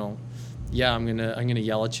 hey, yeah, I'm gonna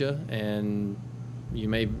yell at you, and you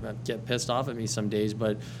may get pissed off at me some days,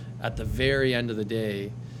 but at the very end of the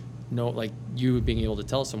day, like you being able to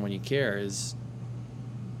tell someone you care is,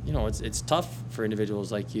 it's tough for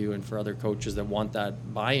individuals like you and for other coaches that want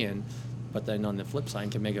that buy-in, but then on the flip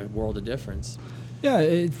side can make a world of difference.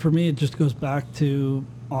 Yeah, for me, it just goes back to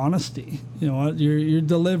honesty. Your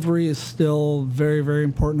delivery is still very, very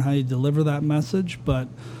important, how you deliver that message, but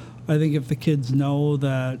I think if the kids know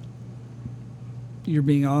that you're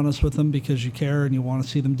being honest with them because you care and you want to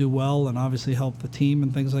see them do well and obviously help the team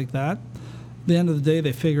and things like that, at the end of the day,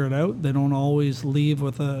 they figure it out. They don't always leave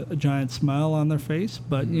with a giant smile on their face,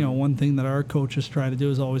 but one thing that our coaches try to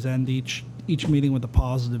do is always end each meeting with a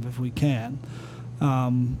positive if we can,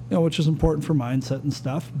 which is important for mindset and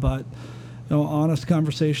stuff. But honest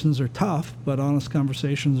conversations are tough, but honest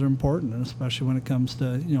conversations are important, and especially when it comes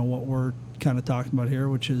to what we're kind of talking about here,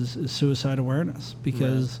 which is suicide awareness,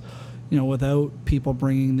 because. Right. Without people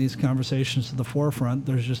bringing these conversations to the forefront,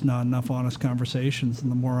 there's just not enough honest conversations.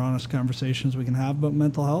 And the more honest conversations we can have about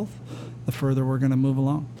mental health, the further we're going to move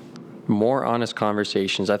along. More honest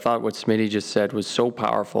conversations. I thought what Smitty just said was so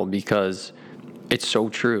powerful because it's so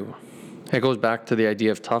true. It goes back to the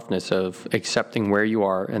idea of toughness, of accepting where you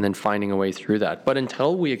are and then finding a way through that. But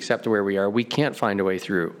until we accept where we are, we can't find a way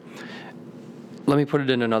through. Let me put it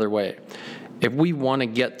in another way. If we want to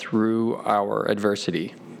get through our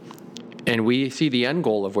adversity, and we see the end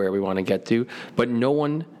goal of where we want to get to, but no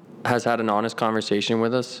one has had an honest conversation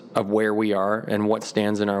with us of where we are and what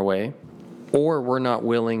stands in our way, or we're not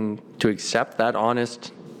willing to accept that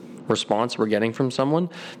honest response we're getting from someone,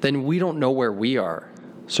 then we don't know where we are.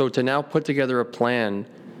 So to now put together a plan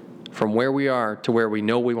from where we are to where we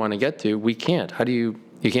know we want to get to, we can't. You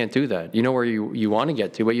can't do that. You know where you want to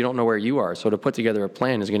get to, but you don't know where you are. So to put together a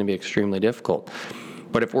plan is going to be extremely difficult.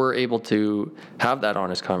 But if we're able to have that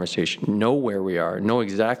honest conversation, know where we are, know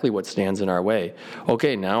exactly what stands in our way,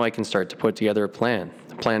 okay, now I can start to put together a plan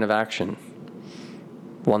of action,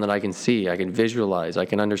 one that I can see, I can visualize, I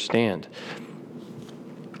can understand.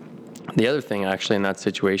 The other thing actually in that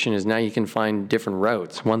situation is now you can find different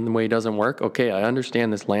routes. One way doesn't work, okay, I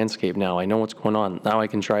understand this landscape now, I know what's going on, now I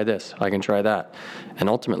can try this, I can try that, and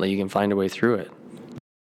ultimately you can find a way through it.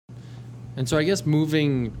 And so I guess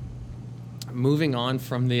moving on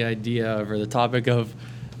from the idea or the topic of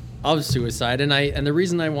suicide, and the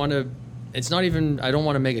reason I want to, I don't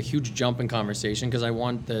want to make a huge jump in conversation, because I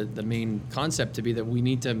want the main concept to be that we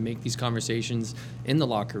need to make these conversations in the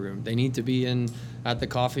locker room. They need to be at the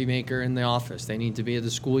coffee maker in the office. They need to be at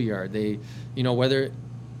the schoolyard. Whether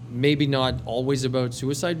maybe not always about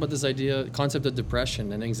suicide, but this concept of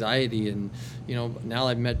depression and anxiety, and now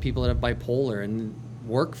I've met people that have bipolar and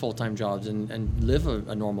work full-time jobs and live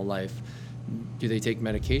a normal life. Do they take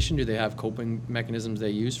medication? Do they have coping mechanisms they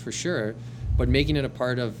use? For sure. But making it a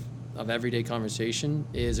part of everyday conversation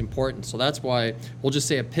is important. So that's why we'll just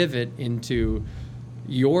say a pivot into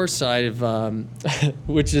your side of,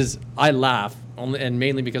 which is, I laugh, and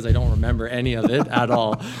mainly because I don't remember any of it at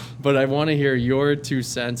all. But I want to hear your 2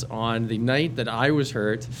 cents on the night that I was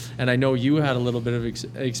hurt. And I know you had a little bit of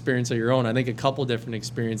experience of your own. I think a couple different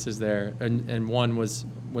experiences there. And one was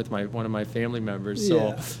with one of my family members.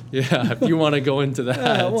 So, yeah if you want to go into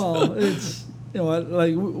that. Well, it's,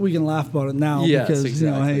 like we can laugh about it now, yes, because,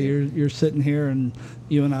 exactly. Hey, you're sitting here and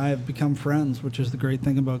you and I have become friends, which is the great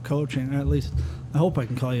thing about coaching. At least I hope I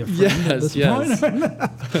can call you a friend at this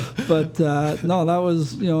point. But no, that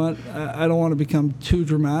was, I don't want to become too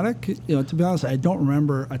dramatic. To be honest, I don't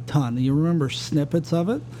remember a ton. You remember snippets of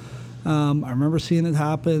it. I remember seeing it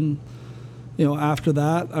happen. After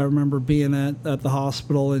that, I remember being at the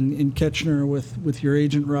hospital in Kitchener with your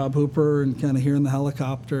agent, Rob Hooper, and kind of hearing the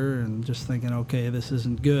helicopter and just thinking, okay, this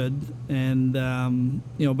isn't good. And,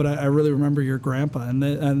 but I really remember your grandpa.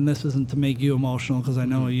 And this isn't to make you emotional, because I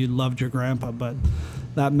know you loved your grandpa, but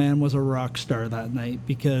that man was a rock star that night,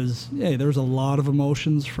 because, hey, there's a lot of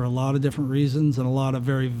emotions for a lot of different reasons and a lot of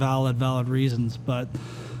very valid reasons. But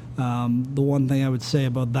The one thing I would say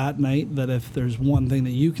about that night, that if there's one thing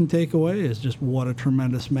that you can take away, is just what a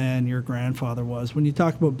tremendous man your grandfather was. When you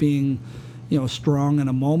talk about being, strong in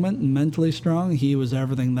a moment and mentally strong, he was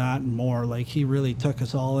everything that and more. Like, he really took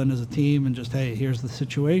us all in as a team and just, hey, here's the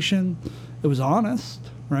situation. It was honest,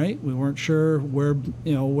 right? We weren't sure where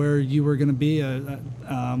you were going to be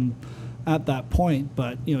at that point,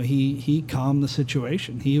 but he calmed the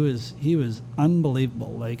situation. He was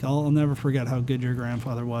unbelievable. Like, I'll never forget how good your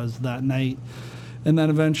grandfather was that night. And then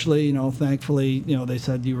eventually, thankfully, they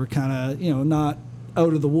said you were kind of, not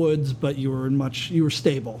out of the woods, but you were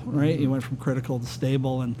stable, right? You went from critical to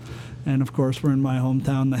stable, and of course we're in my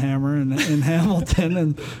hometown, the Hammer, in Hamilton,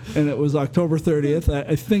 and it was October 30th.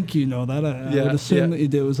 I think you know that. I would assume that you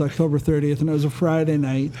did. It was October 30th, and it was a Friday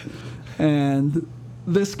night, and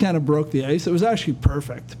this kind of broke the ice. It was actually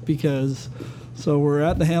perfect because, so we're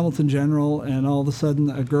at the Hamilton General, and all of a sudden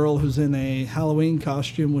a girl who's in a Halloween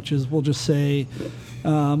costume, which is, we'll just say,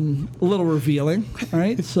 a little revealing,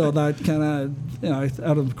 right? So that kind of,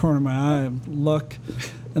 out of the corner of my eye, I look,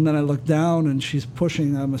 and then I look down, and she's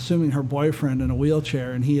pushing, I'm assuming, her boyfriend in a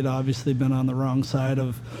wheelchair, and he had obviously been on the wrong side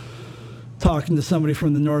of talking to somebody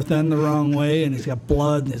from the north end the wrong way, and he's got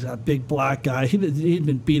blood, and he's got a big black guy. He'd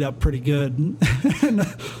been beat up pretty good. And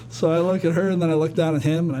so I look at her, and then I look down at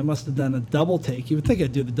him, and I must have done a double take. You would think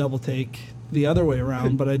I'd do the double take the other way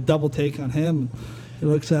around, but I double take on him. He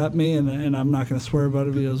looks at me, and I'm not going to swear about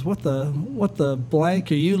it. He goes, what the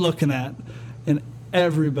blank are you looking at? And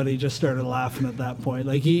everybody just started laughing at that point.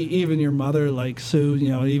 Like, even your mother, like Sue,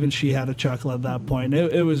 even she had a chuckle at that point.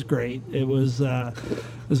 It was great. It was a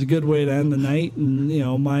good way to end the night. And,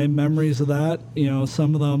 my memories of that,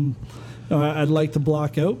 some of them I'd like to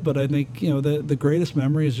block out, but I think, the greatest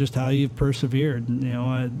memory is just how you've persevered. And,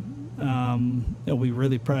 we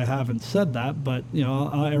really probably haven't said that, but,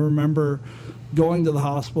 I remember going to the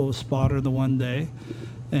hospital with Spotter the one day,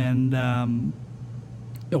 and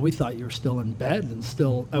we thought you were still in bed and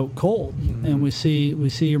still out cold. Mm-hmm. And we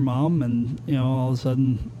see your mom, and all of a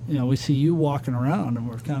sudden we see you walking around, and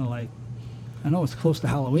we're kind of like, I know it's close to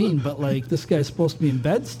Halloween, but like, this guy's supposed to be in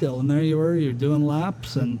bed still, and there you were, you're doing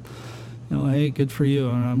laps, and hey, good for you,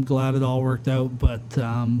 and I'm glad it all worked out. But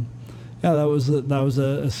that was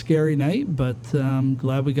a scary night, but I'm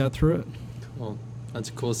glad we got through it. Cool. That's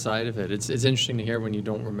a cool side of it. It's interesting to hear when you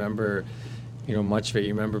don't remember much of it.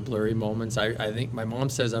 You remember blurry moments. I think my mom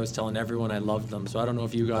says I was telling everyone I loved them, so I don't know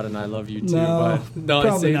if you got an I love you too. No,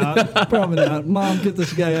 probably not. Probably not. Mom, get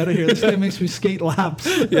this guy out of here. This guy makes me skate laps.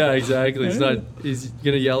 Yeah, exactly. He's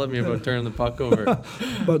going to yell at me about turning the puck over.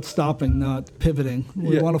 About stopping, not pivoting.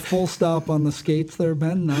 We want a full stop on the skates there,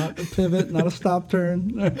 Ben, not a pivot, not a stop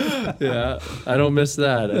turn. Yeah, I don't miss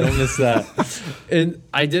that. And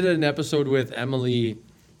I did an episode with Emily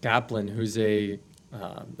Kaplan, who's a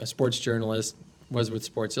sports journalist, was with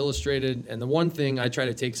Sports Illustrated, and the one thing I try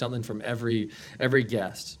to take something from every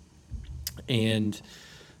guest, and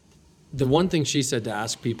the one thing she said to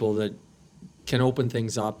ask people that can open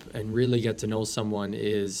things up and really get to know someone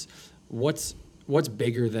is what's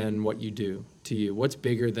bigger than what you do to you? What's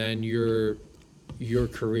bigger than your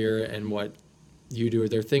career and what you do? Are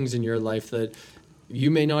there things in your life that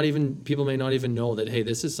people may not even know that, hey,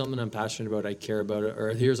 this is something I'm passionate about, I care about it, or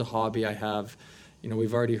here's a hobby I have.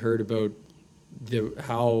 We've already heard about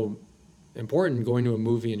how important going to a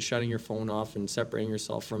movie and shutting your phone off and separating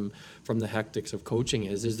yourself from the hectics of coaching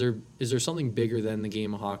is. Is there something bigger than the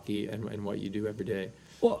game of hockey and what you do every day?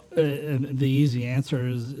 Well, the easy answer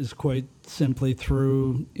is quite simply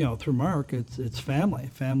through Mark. It's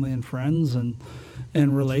family and friends and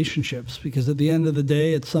relationships. Because at the end of the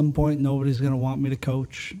day, at some point, nobody's going to want me to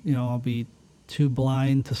coach. I'll be too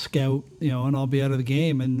blind to scout, and I'll be out of the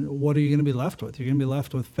game. And what are you going to be left with? You're going to be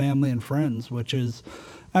left with family and friends, which is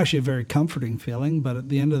actually a very comforting feeling. But at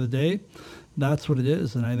the end of the day, that's what it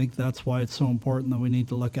is. And I think that's why it's so important that we need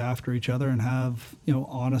to look after each other and have,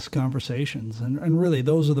 honest conversations. And really,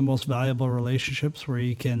 those are the most valuable relationships, where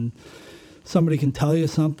somebody can tell you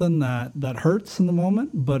something that hurts in the moment,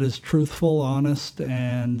 but is truthful, honest,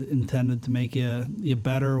 and intended to make you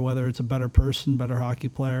better, whether it's a better person, better hockey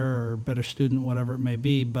player, or better student, whatever it may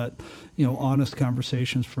be. But, honest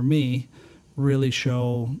conversations for me really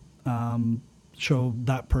show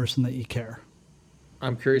that person that you care.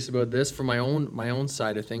 I'm curious about this from my own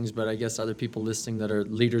side of things, but I guess other people listening that are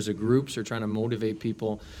leaders of groups or trying to motivate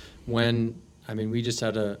people. We just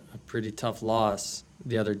had a pretty tough loss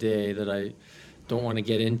the other day that I don't want to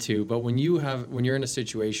get into, but when you're in a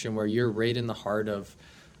situation where you're right in the heart of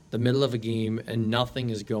the middle of a game and nothing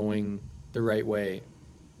is going the right way,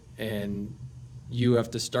 and you have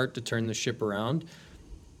to start to turn the ship around,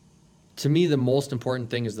 to me, the most important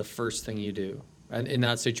thing is the first thing you do. And in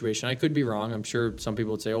that situation, I could be wrong. I'm sure some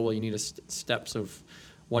people would say, oh, well, you need steps of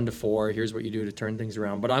 1 to 4. Here's what you do to turn things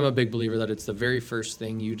around. But I'm a big believer that it's the very first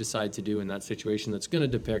thing you decide to do in that situation that's going to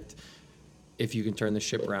depict if you can turn the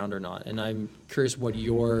ship around or not. And I'm curious what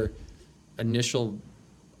your initial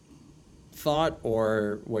thought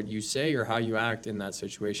or what you say or how you act in that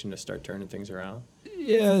situation to start turning things around.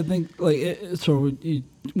 Yeah, I think so. You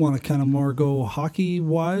want to kind of more go hockey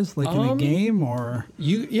wise, like in a game, or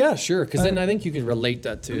yeah, sure. Because then I think you can relate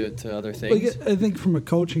that to other things. I think from a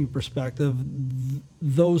coaching perspective,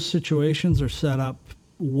 those situations are set up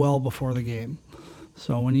well before the game.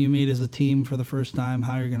 So when you meet as a team for the first time,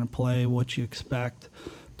 how you're going to play, what you expect,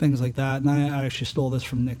 things like that. And I actually stole this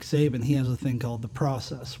from Nick Saban. He has a thing called the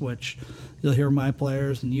process, which you'll hear my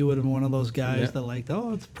players, and you would have been one of those guys that like,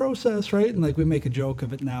 oh, it's a process, right? And like we make a joke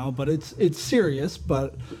of it now, but it's serious.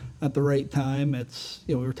 But at the right time, it's,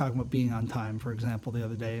 we were talking about being on time, for example, the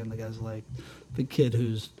other day, and the guy's like, the kid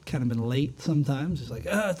who's kind of been late sometimes, he's like,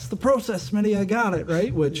 it's the process, Smitty, I got it,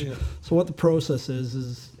 right? So what the process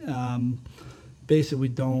is basically we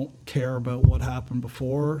don't care about what happened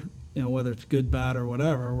before, whether it's good, bad, or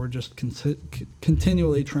whatever. We're just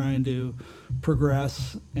continually trying to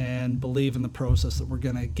progress and believe in the process that we're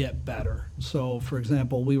going to get better. So, for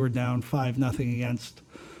example, we were down 5-0 against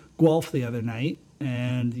Guelph the other night,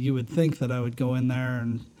 and you would think that I would go in there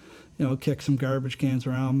and, kick some garbage cans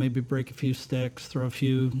around, maybe break a few sticks, throw a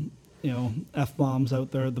few, F-bombs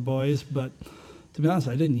out there at the boys. But to be honest,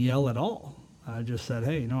 I didn't yell at all. I just said,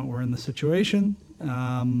 hey, we're in the situation.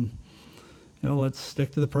 Let's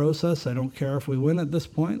stick to the process. I don't care if we win at this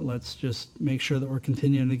point. Let's just make sure that we're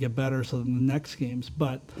continuing to get better so that in the next games.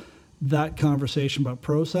 But that conversation about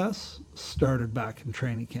process started back in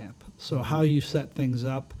training camp. So how you set things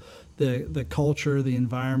up, the culture, the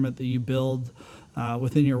environment that you build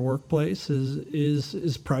within your workplace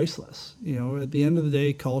is priceless. At the end of the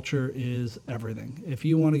day, culture is everything. If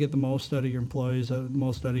you want to get the most out of your employees, the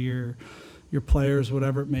most out of your players,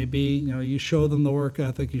 whatever it may be, you show them the work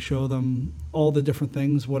ethic, you show them all the different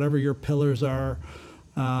things, whatever your pillars are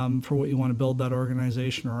for what you want to build that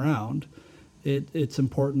organization around. It's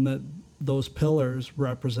important that those pillars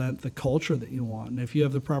represent the culture that you want. And if you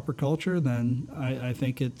have the proper culture, then I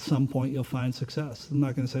think at some point you'll find success. I'm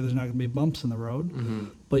not going to say there's not going to be bumps in the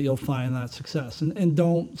road, but you'll find that success. And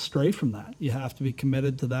don't stray from that. You have to be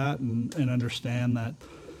committed to that and understand that,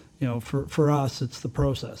 for us, it's the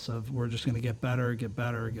process of we're just going to get better, get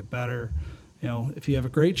better, get better. If you have a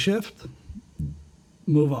great shift,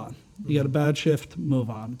 move on. You got a bad shift,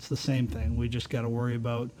 move on. It's the same thing. We just got to worry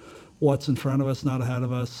about what's in front of us, not ahead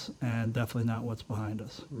of us, and definitely not what's behind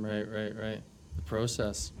us. Right. The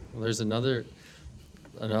process. Well, there's another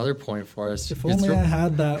point for us. If only I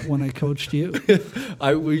had that when I coached you.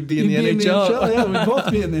 We'd be in the NHL. Yeah, we'd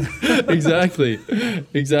both be in there.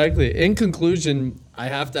 Exactly. In conclusion, I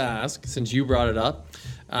have to ask, since you brought it up,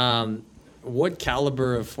 what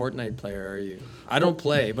caliber of Fortnite player are you? I don't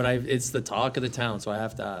play, but it's the talk of the town, so I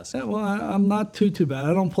have to ask. Yeah, well, I'm not too bad.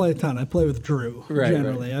 I don't play a ton. I play with Drew,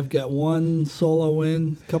 generally. Right. I've got one solo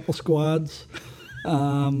win, a couple squads.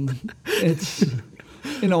 It's...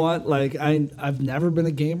 You know what? Like I've never been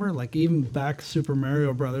a gamer. Like even back Super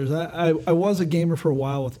Mario Brothers, I was a gamer for a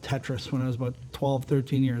while with Tetris when I was about 12,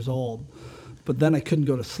 13 years old. But then I couldn't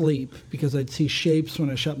go to sleep because I'd see shapes when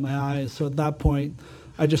I shut my eyes. So at that point,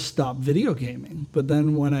 I just stopped video gaming. But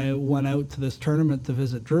then when I went out to this tournament to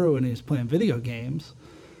visit Drew and he was playing video games,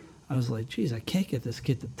 I was like, geez, I can't get this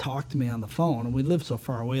kid to talk to me on the phone. And we live so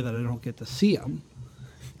far away that I don't get to see him.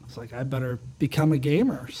 It's like, I better become a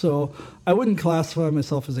gamer. So I wouldn't classify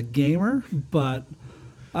myself as a gamer, but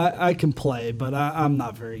I can play, but I'm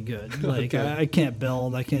not very good. Like, okay. I can't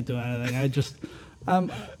build. I can't do anything.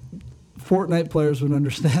 Fortnite players would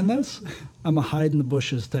understand this. I'm a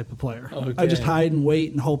hide-in-the-bushes type of player. Okay. I just hide and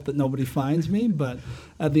wait and hope that nobody finds me. But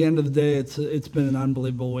at the end of the day, it's been an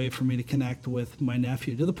unbelievable way for me to connect with my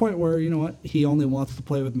nephew to the point where, you know what, he only wants to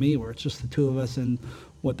play with me, where it's just the two of us in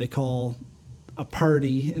what they call a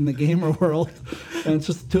party in the gamer world, and it's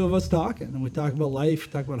just the two of us talking, and we talk about life,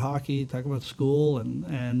 talk about hockey, talk about school,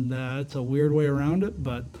 and it's a weird way around it,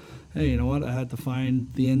 but hey, you know what, I had to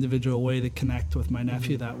find the individual way to connect with my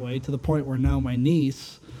nephew that way, to the point where now my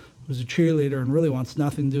niece, who's a cheerleader and really wants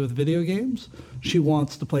nothing to do with video games, she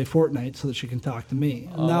wants to play Fortnite so that she can talk to me.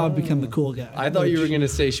 And now I've become the cool guy. I thought you were going to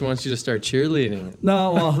say she wants you to start cheerleading.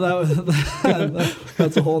 No, well,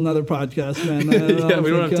 that's a whole nother podcast, man. We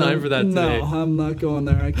don't have time for that today. No, I'm not going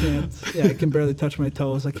there. I can't. Yeah, I can barely touch my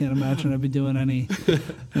toes. I can't imagine I'd be doing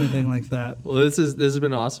anything like that. Well, this has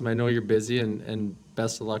been awesome. I know you're busy, and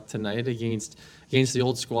best of luck tonight against the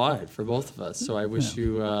old squad for both of us. So I wish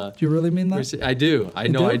you. Do you really mean that? I do. I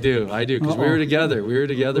know. do? I do. Because we were together.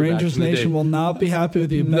 Rangers back in the Nation day. will not be happy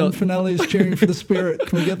with you. Ben Finelli is cheering for the Spirit.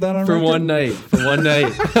 Can we get that on For record? one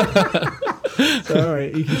night. All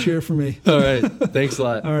right, you can cheer for me. All right. Thanks a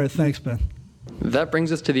lot. All right, thanks, Ben. That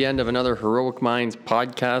brings us to the end of another Heroic Minds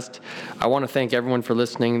podcast. I want to thank everyone for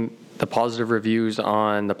listening, the positive reviews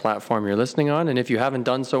on the platform you're listening on. And if you haven't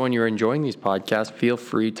done so and you're enjoying these podcasts, feel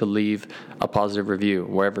free to leave a positive review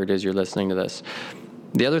wherever it is you're listening to this.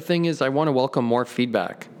 The other thing is I want to welcome more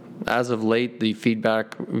feedback. As of late, the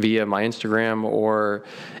feedback via my Instagram or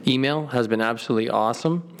email has been absolutely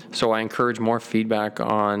awesome. So I encourage more feedback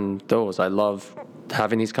on those. I love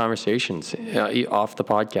having these conversations off the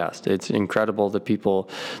podcast. It's incredible the people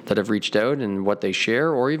that have reached out and what they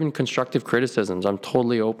share, or even constructive criticisms. I'm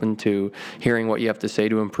totally open to hearing what you have to say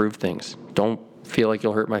to improve things. Don't feel like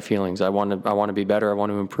you'll hurt my feelings. I want to be better. I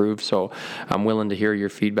want to improve. So I'm willing to hear your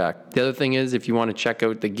feedback. The other thing is, if you want to check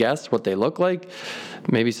out the guests, what they look like,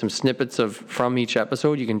 maybe some snippets from each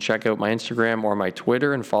episode, you can check out my Instagram or my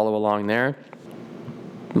Twitter and follow along there.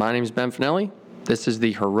 My name is Ben Finelli. This is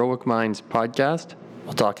the Heroic Minds podcast.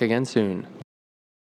 We'll talk again soon.